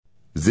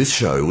This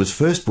show was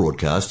first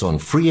broadcast on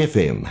Free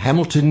FM,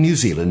 Hamilton, New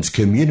Zealand's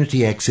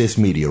community access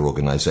media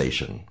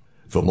organisation.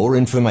 For more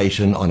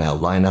information on our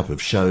lineup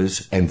of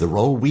shows and the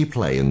role we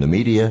play in the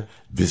media,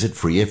 visit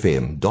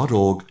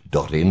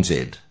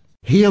freefm.org.nz.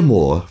 Hear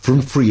more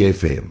from Free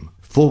FM.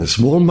 For a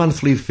small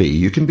monthly fee,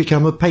 you can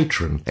become a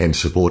patron and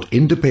support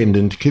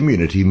independent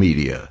community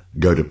media.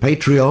 Go to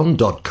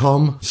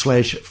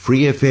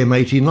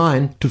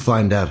patreon.com/freefm89 to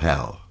find out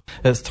how.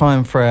 It's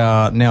time for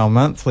our now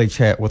monthly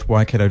chat with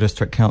Waikato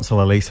District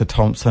Councillor Lisa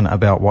Thomson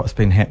about what's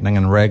been happening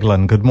in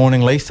Raglan. Good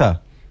morning,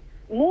 Lisa.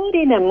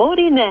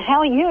 Morena, how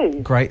are you?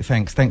 Great,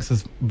 thanks.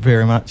 Thanks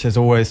very much, as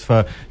always,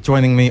 for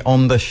joining me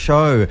on the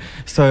show.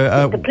 So,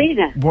 it's a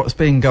pleasure. What's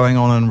been going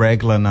on in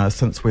Raglan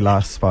since we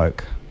last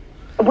spoke?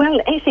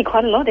 Well, actually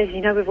quite a lot. As you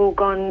know, we've all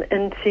gone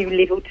into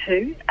level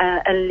 2,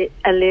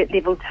 alert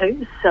level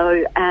 2.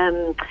 So,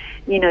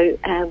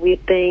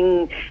 we've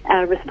been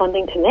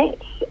responding to that.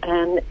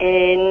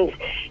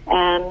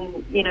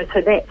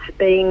 So that's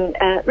been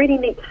really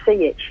neat to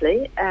see,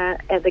 actually.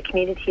 The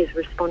community has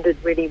responded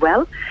really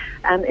well.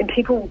 And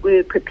people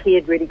were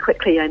prepared really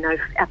quickly. I know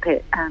up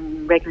at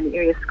Raglan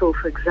Area School,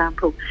 for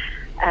example,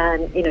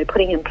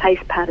 putting in place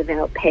part of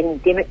our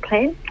pandemic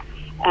plan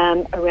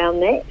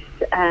around that.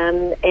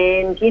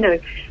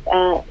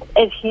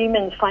 As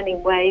humans,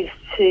 finding ways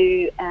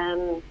to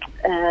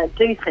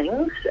do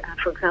things.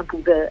 For example,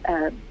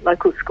 the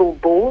local school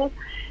ball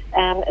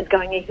is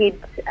going ahead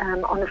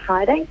on a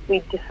Friday. We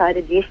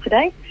decided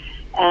yesterday.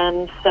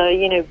 We're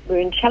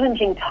in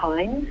challenging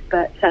times,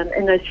 but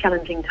in those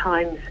challenging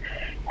times,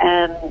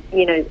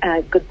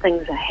 good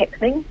things are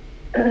happening.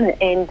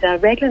 And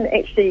Raglan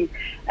actually,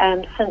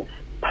 since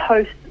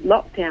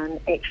post-lockdown,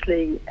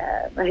 actually,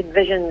 I had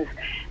visions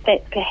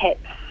that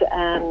perhaps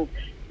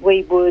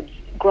we would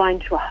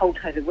grind to a halt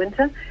over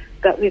winter,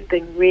 but we've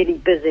been really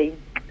busy.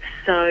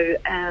 So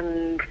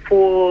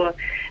for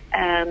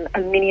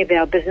many of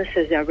our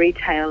businesses, our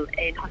retail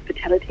and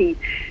hospitality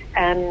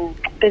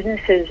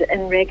businesses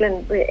in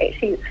Raglan, we're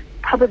actually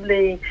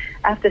probably,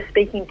 after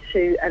speaking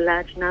to a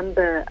large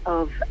number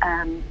of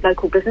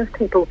local business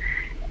people,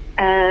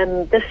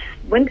 this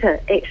winter,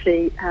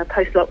 actually,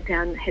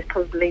 post-lockdown, has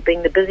probably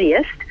been the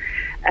busiest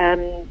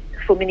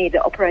for many of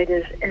the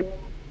operators in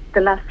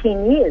the last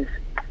 10 years.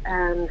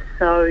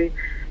 So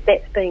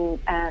that's been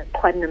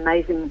quite an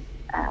amazing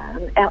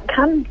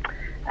outcome.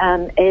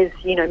 As,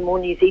 more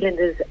New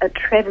Zealanders are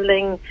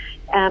travelling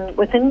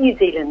within New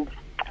Zealand,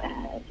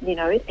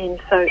 and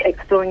so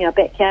exploring our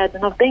backyards.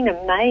 And I've been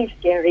amazed,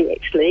 Gary,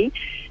 actually,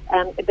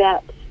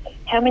 about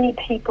how many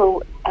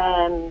people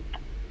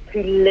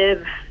who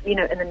live, in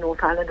the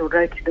North Island or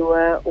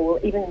Rotorua, or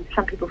even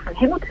some people from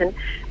Hamilton,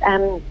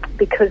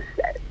 because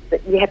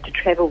you have to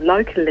travel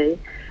locally,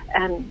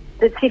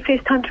 it's their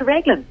first time to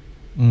Raglan,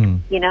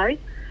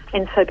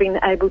 and so being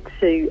able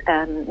to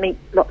meet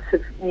lots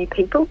of new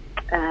people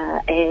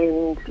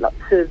and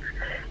lots of,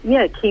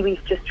 Kiwis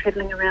just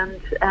travelling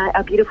around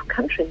our beautiful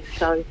country.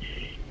 So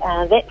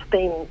that's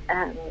been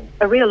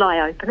a real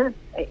eye-opener,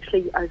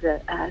 actually,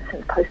 over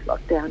since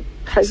post-lockdown.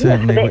 So, so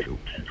that's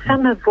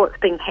some of what's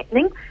been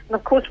happening. And,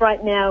 of course,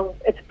 right now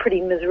it's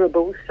pretty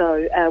miserable,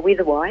 so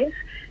weather-wise.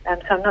 So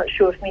I'm not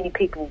sure if many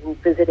people will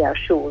visit our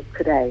shores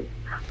today.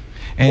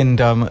 And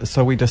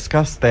so we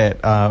discussed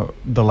that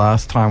the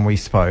last time we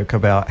spoke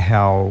about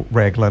how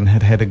Raglan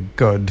had a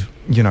good,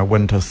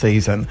 winter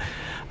season.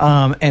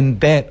 And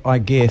that, I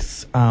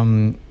guess,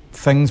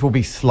 things will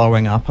be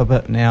slowing up a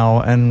bit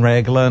now in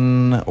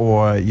Raglan,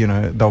 or,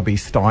 they'll be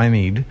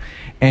stymied,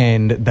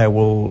 and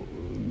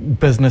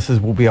businesses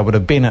will be able to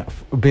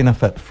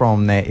benefit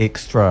from that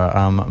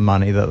extra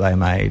money that they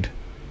made.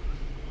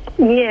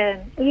 Yeah,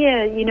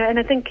 and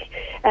I think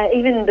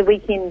even the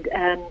weekend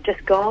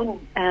just gone,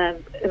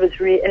 it was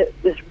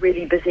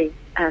really busy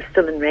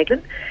still in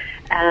Raglan.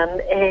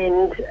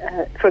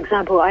 For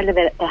example, I live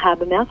at the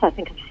harbour mouth. I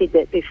think I've said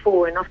that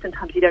before, and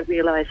oftentimes you don't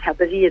realise how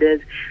busy it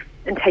is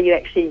until you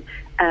actually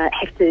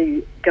have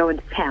to go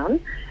into town.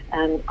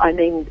 I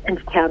mean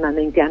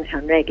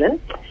downtown Raglan.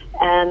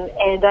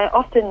 And I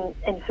often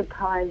am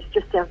surprised,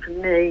 just down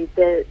from me,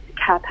 the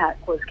car park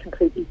was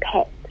completely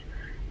packed.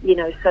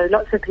 So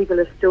lots of people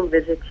are still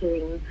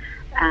visiting,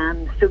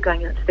 still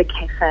going out to the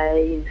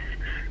cafes,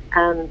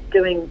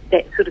 doing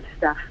that sort of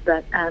stuff.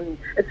 But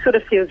it sort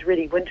of feels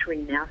really wintry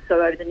now.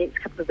 So over the next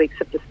couple of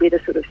weeks, if this weather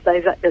sort of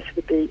stays like this,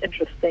 would be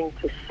interesting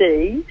to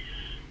see.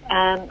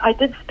 I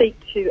did speak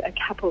to a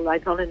couple. I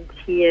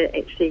volunteer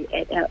actually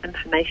at our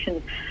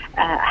information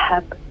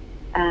hub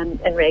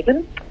in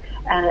Raglan.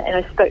 And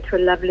I spoke to a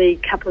lovely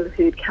couple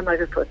who'd come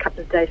over for a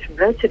couple of days from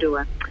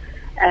Rotorua.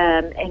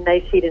 And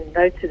they said in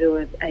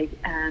Rotorua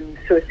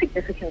saw a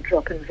significant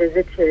drop in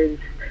visitors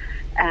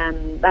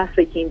last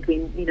weekend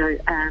when, the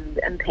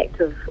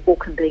impact of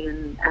Auckland being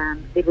in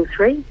level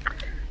 3.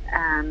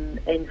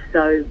 And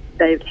so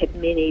they've had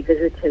many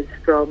visitors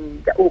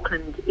from the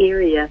Auckland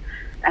area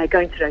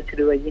going to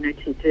Rotorua,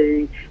 to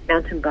do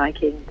mountain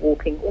biking,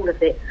 walking, all of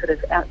that sort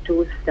of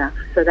outdoor stuff.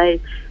 So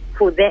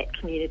for that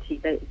community,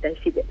 they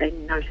said that they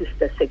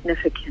noticed a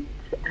significant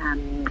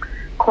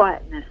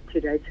quietness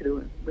 2 days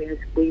ago, whereas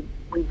we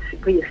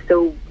are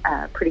still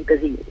pretty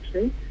busy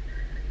actually.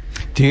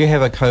 Do you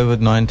have a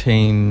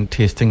COVID-19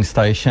 testing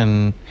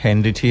station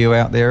handy to you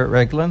out there at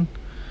Raglan?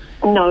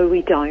 No,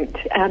 we don't.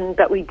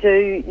 But we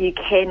do. You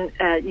can.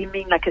 You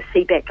mean like a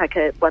CBAC, like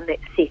a one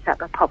that's set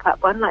up, a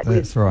pop-up one, like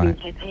that's right.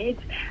 We have had.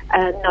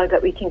 No,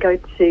 but we can go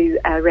to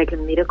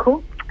Raglan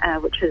Medical,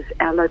 which is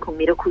our local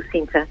medical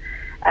centre,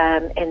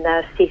 and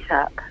they're set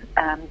up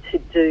to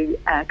do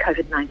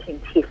COVID-19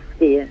 tests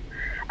there.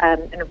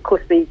 And of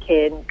course, we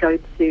can go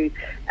to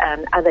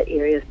other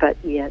areas, but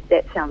yeah,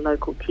 that's our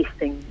local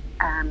testing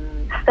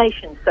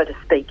station, so to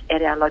speak,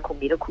 at our local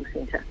medical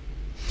centre.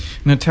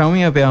 Now tell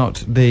me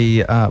about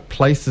the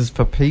Places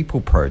for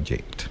People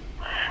project.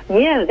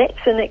 Yeah,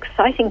 that's an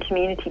exciting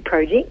community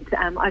project.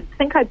 I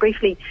think I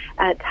briefly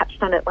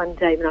touched on it one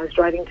day when I was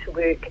driving to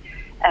work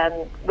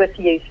with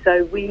you.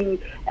 So we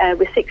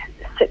were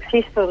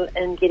successful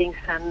in getting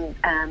some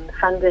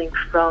funding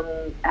from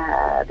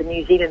the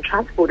New Zealand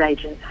Transport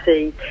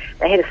Agency.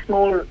 They had a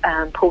small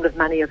pool of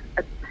money of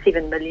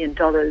 $7 million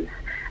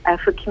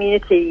for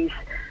communities,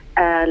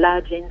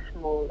 large and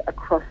small,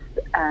 across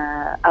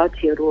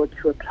Aotearoa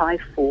to apply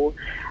for.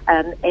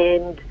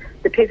 And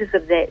the purpose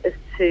of that is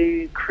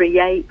to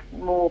create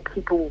more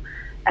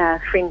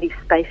people-friendly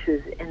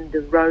spaces in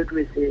the road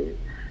reserves.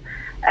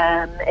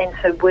 And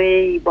so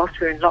whilst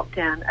we're in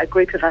lockdown, a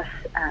group of us,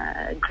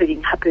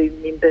 including Hapu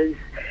members,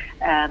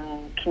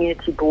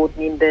 community board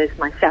members,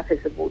 myself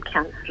as a ward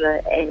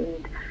councillor,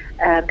 and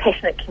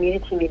passionate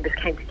community members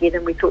came together,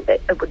 and we thought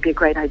that it would be a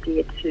great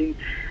idea to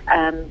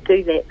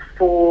do that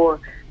for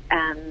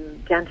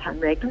downtown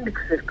Raglan,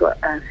 because we've got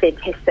a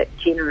fantastic,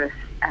 generous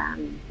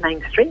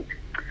main street.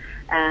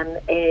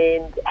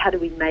 And how do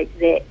we make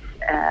that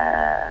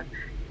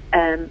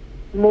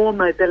more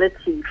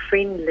mobility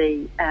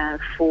friendly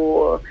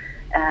for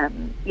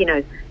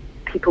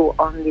people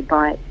on their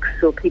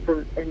bikes or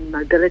people in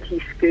mobility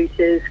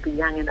scooters for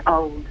young and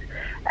old.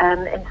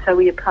 And so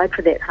we applied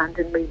for that fund,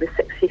 and we were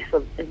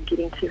successful in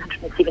getting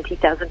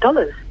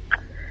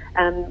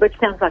 $270,000, which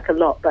sounds like a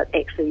lot, but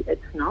actually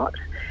it's not.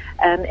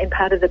 And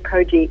part of the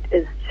project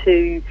is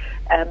to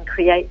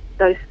create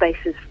those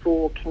spaces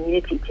for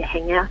community to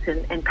hang out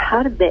in, and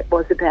part of that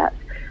was about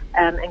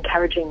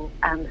encouraging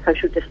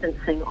social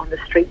distancing on the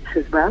streets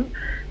as well.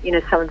 You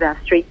know, some of our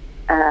street,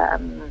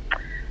 our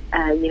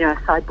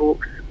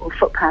sidewalks or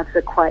footpaths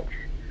are quite,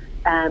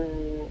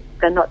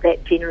 they're not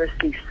that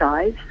generously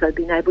sized, so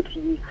being able to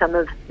use some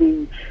of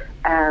the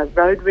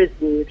road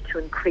reserve to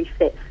increase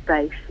that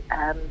space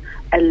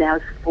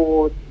allows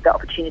for the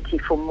opportunity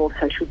for more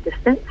social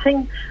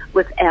distancing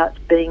without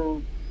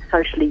being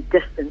socially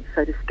distanced,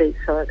 so to speak.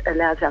 So it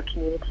allows our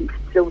community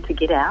still to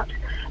get out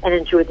and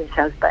enjoy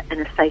themselves, but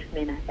in a safe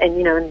manner. And,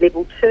 in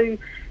level 2,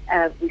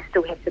 we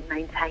still have to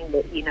maintain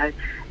that,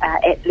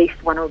 at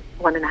least 1.5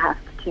 to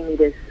 2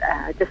 metres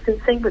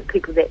distancing with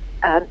people that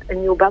aren't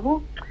in your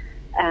bubble.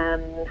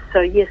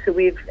 So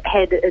we've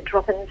had a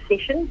drop-in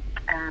session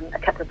a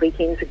couple of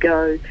weekends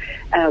ago,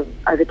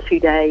 over 2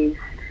 days,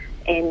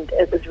 and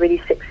it was really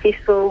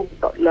successful. We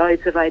got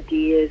loads of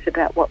ideas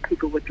about what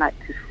people would like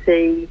to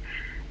see,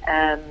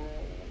 and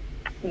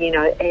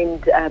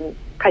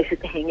places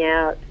to hang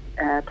out,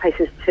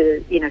 places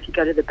to, if you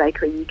go to the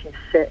bakery, you can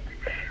sit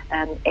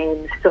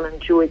and still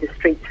enjoy the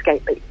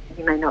streetscape, but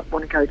you may not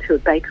want to go to a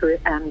bakery,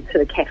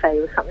 to a cafe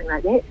or something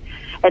like that.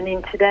 And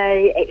then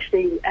today,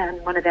 actually,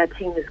 one of our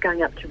team is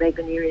going up to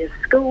Raglan Area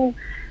School,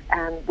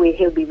 where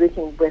he'll be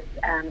working with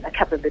a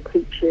couple of the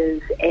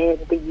teachers and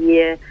the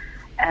year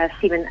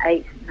 7,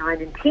 8,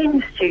 9 and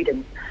 10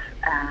 students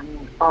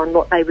on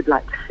what they would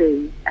like to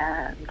see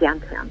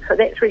downtown. So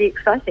that's really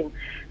exciting.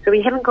 So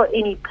we haven't got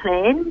any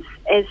plans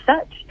as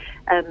such.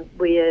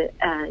 We're,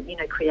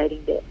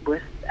 creating that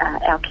with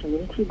our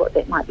community, what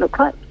that might look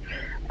like.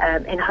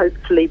 And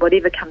hopefully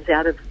whatever comes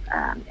out of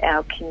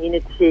our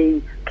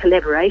community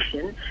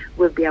collaboration,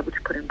 we'll be able to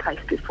put in place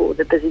before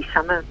the busy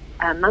summer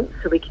months,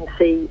 so we can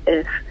see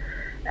if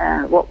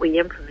what we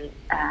implement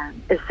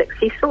is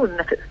successful, and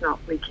if it's not,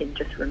 we can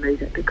just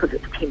remove it because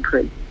it's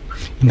temporary.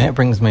 And that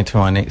brings me to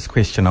my next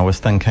question. I was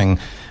thinking,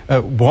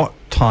 what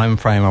time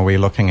frame are we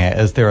looking at?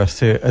 Is there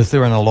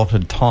an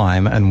allotted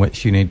time in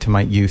which you need to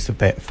make use of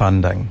that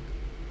funding?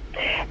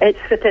 It's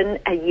within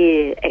a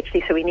year,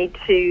 actually, so we need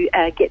to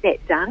get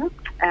that done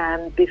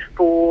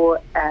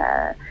before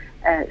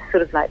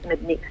sort of like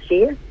mid-next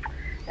year.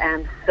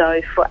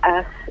 So for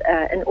us,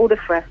 in order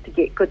for us to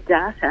get good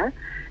data,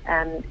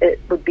 it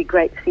would be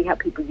great to see how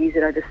people use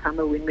it over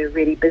summer when we're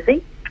really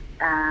busy.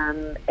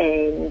 And,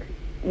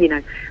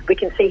 we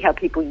can see how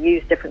people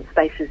use different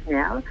spaces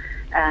now.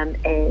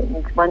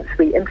 And once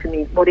we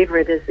implement whatever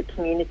it is the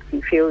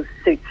community feels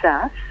suits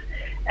us,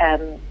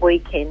 we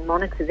can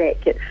monitor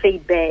that, get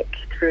feedback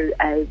through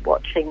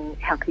watching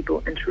how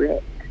people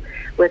interact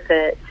with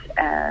it,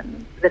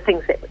 the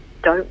things that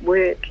don't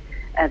work,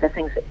 the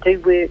things that do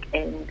work,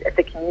 and if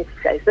the community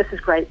says, this is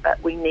great,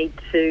 but we need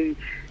to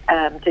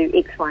do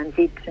X, Y, and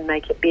Z to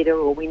make it better,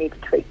 or we need to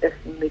tweak this,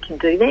 and we can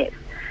do that.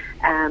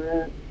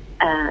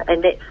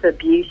 And that's the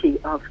beauty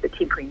of the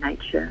temporary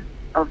nature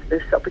of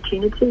this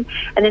opportunity.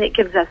 And then it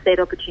gives us that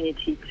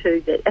opportunity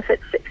too, that if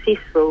it's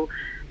successful,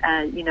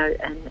 in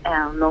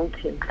our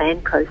long-term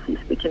plan process,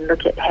 we can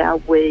look at how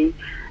we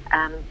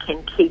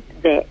can keep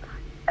that,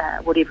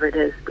 whatever it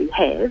is we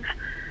have,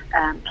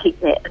 keep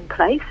that in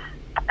place.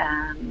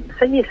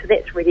 So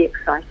that's really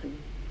exciting.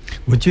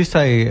 Would you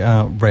say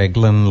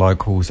Raglan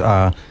locals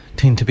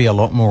tend to be a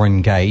lot more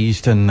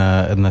engaged in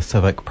the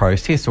civic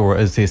process, or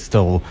is there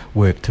still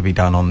work to be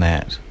done on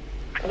that?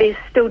 There's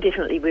still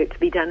definitely work to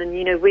be done, and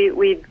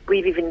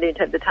we've even learnt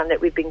over the time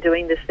that we've been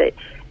doing this that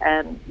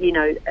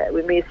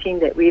when we assume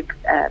that we've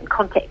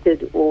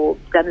contacted or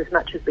done as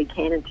much as we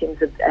can in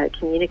terms of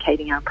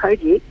communicating our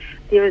project,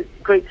 there are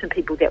groups and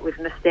people that we've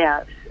missed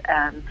out,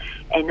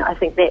 and I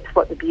think that's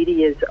what the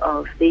beauty is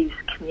of these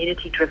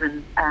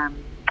community-driven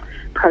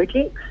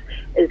projects,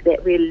 is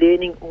that we're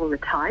learning all the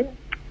time.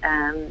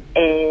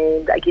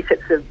 And I guess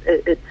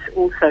it's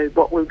also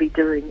what we'll be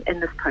doing in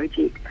this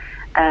project,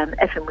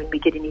 if and when we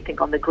get anything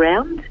on the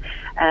ground,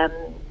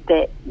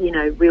 that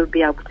we'll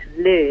be able to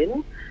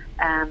learn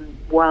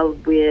while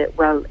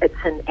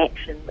it's in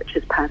action, which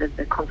is part of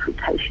the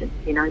consultation.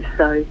 I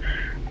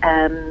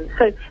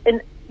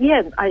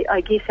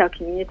guess our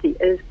community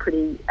is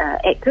pretty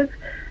active,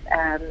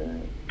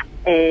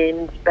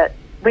 but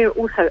we're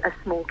also a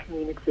small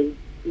community.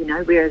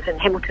 Whereas in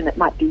Hamilton it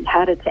might be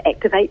harder to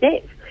activate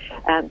that.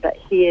 But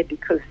here,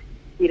 because,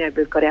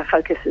 we've got our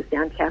focuses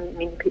downtown,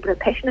 many people are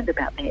passionate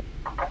about that.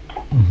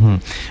 Mm-hmm.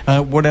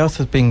 What else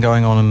has been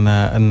going on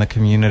in the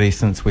community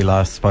since we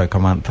last spoke a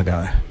month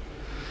ago?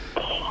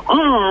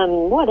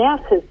 What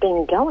else has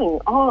been going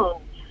on?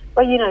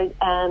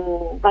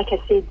 Well, like I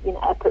said,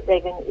 up at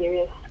Raglan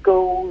area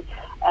school,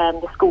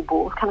 the school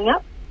board coming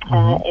up,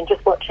 and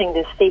just watching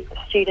the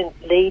student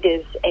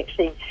leaders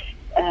actually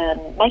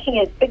making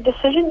a big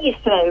decision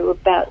yesterday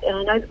about, and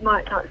I know it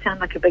might not sound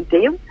like a big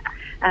deal,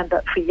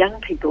 but for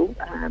young people,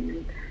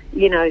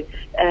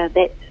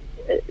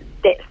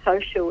 that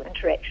social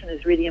interaction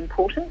is really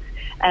important.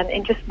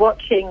 And just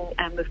watching,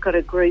 we've got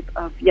a group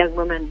of young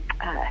women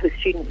who are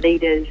student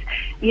leaders,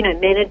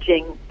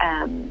 managing,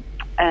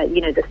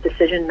 this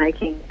decision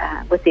making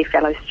with their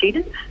fellow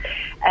students,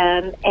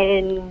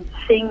 and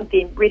seeing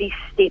them really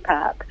step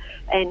up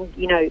and,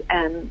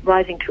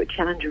 rising to a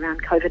challenge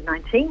around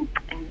COVID-19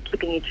 and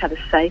keeping each other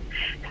safe.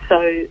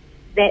 So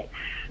that's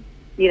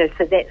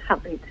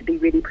something to be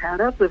really proud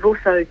of. We've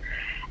also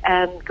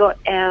got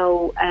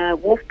our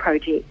wharf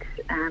project,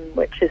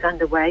 which is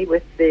underway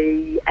with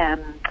the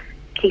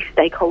key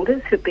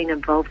stakeholders who've been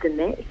involved in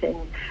that. And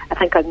I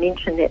think I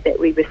mentioned that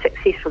we were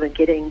successful in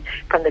getting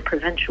from the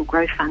Provincial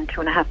Growth Fund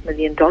 $2.5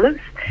 million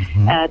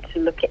to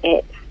look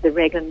at the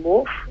Raglan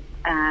Wharf.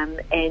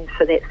 And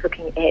so that's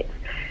looking at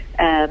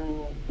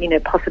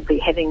possibly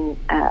having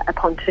a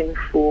pontoon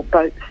for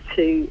boats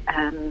to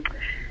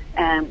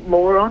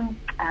moor on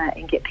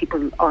and get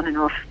people on and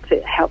off to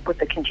help with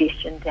the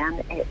congestion down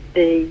at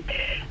the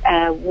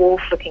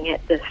wharf, looking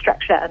at the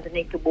structure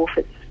underneath the wharf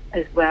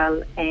as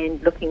well,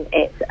 and looking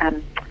at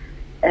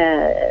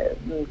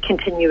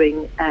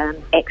continuing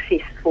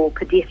access for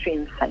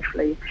pedestrians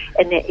safely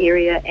in that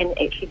area, and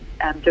actually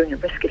doing a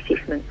risk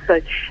assessment.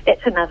 So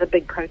that's another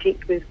big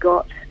project we've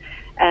got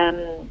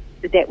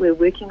that we're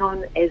working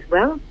on as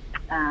well.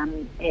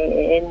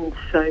 And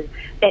so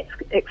that's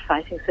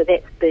exciting. So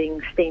that's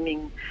been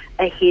steaming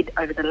ahead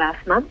over the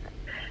last month.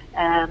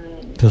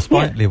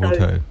 Despite level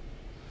 2?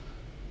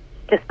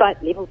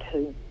 Despite level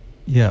 2.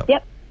 Yeah.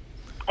 Yep.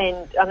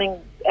 And,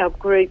 our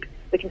group,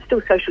 we can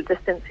still social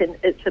distance, and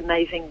it's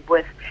amazing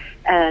with,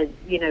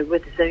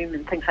 with Zoom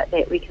and things like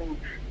that. We can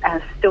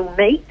still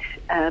meet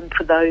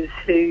for those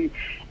who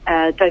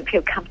don't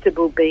feel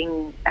comfortable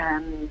being,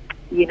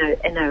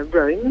 in a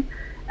room.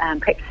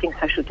 Practicing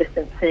social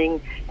distancing,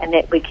 and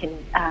that we can,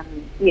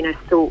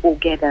 still all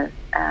gather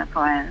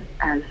via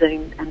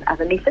Zoom and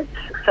other methods.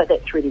 So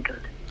that's really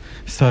good.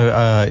 So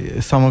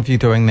some of you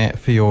doing that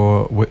for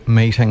your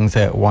meetings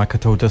at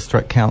Waikato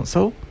District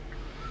Council?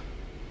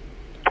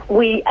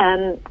 We've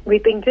been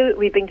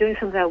doing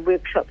some of our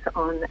workshops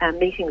on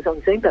meetings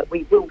on Zoom, but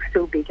we will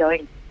still be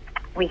going.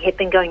 We have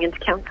been going into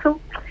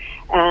council,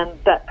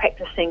 but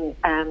practicing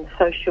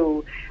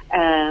social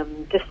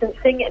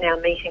distancing, and our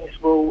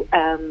meetings will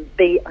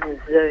be on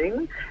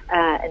Zoom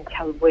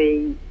until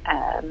we,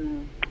 our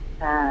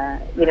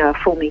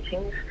full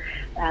meetings.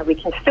 We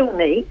can still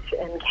meet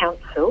in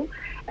council,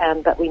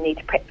 but we need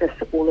to practice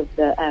all of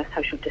the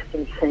social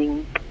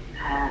distancing,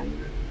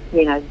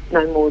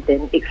 no more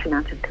than X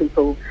amount of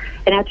people.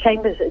 And our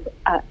chambers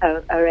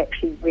are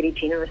actually really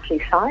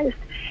generously sized,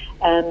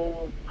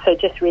 so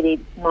just really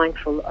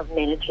mindful of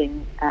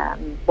managing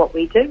what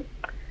we do.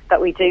 But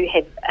we do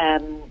have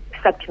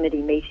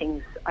subcommittee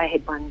meetings. I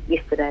had one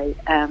yesterday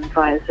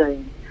via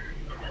Zoom.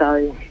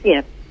 So,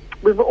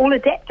 we've all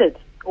adapted,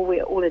 or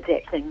we're all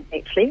adapting,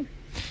 actually.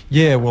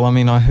 Yeah, well,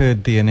 I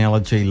heard the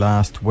analogy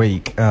last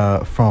week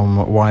from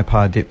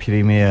Waipa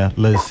Deputy Mayor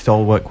Liz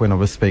Stolwick when I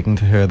was speaking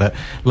to her, that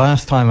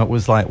last time it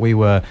was like we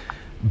were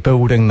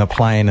building the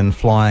plane and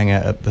flying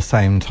it at the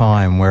same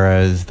time,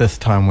 whereas this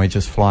time we're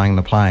just flying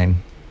the plane.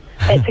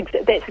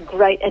 That's a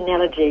great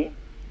analogy.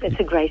 That's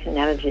a great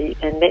analogy,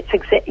 and that's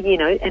exactly,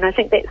 and I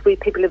think that's where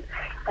people have,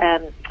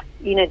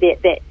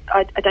 that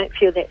I don't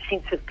feel that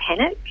sense of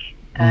panic.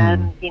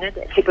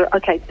 That people,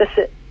 okay, that's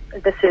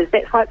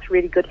why it's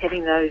really good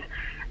having those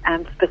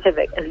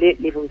specific alert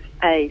levels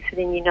A. So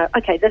then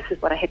okay, this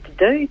is what I have to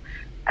do.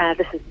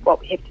 This is what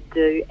we have to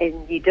do,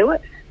 and you do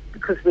it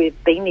because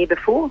we've been there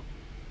before,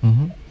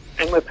 and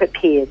we're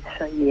prepared.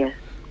 So yeah.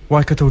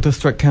 Waikato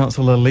District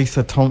Councillor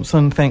Lisa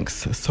Thomson,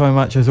 thanks so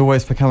much as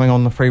always for coming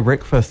on the Free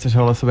Breakfast to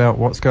tell us about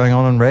what's going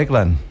on in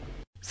Raglan.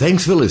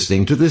 Thanks for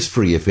listening to this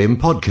Free FM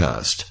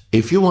podcast.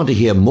 If you want to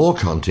hear more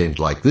content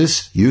like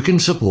this, you can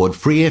support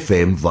Free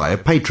FM via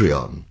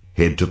Patreon.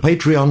 Head to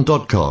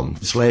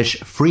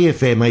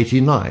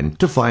patreon.com/freefm89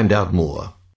 to find out more.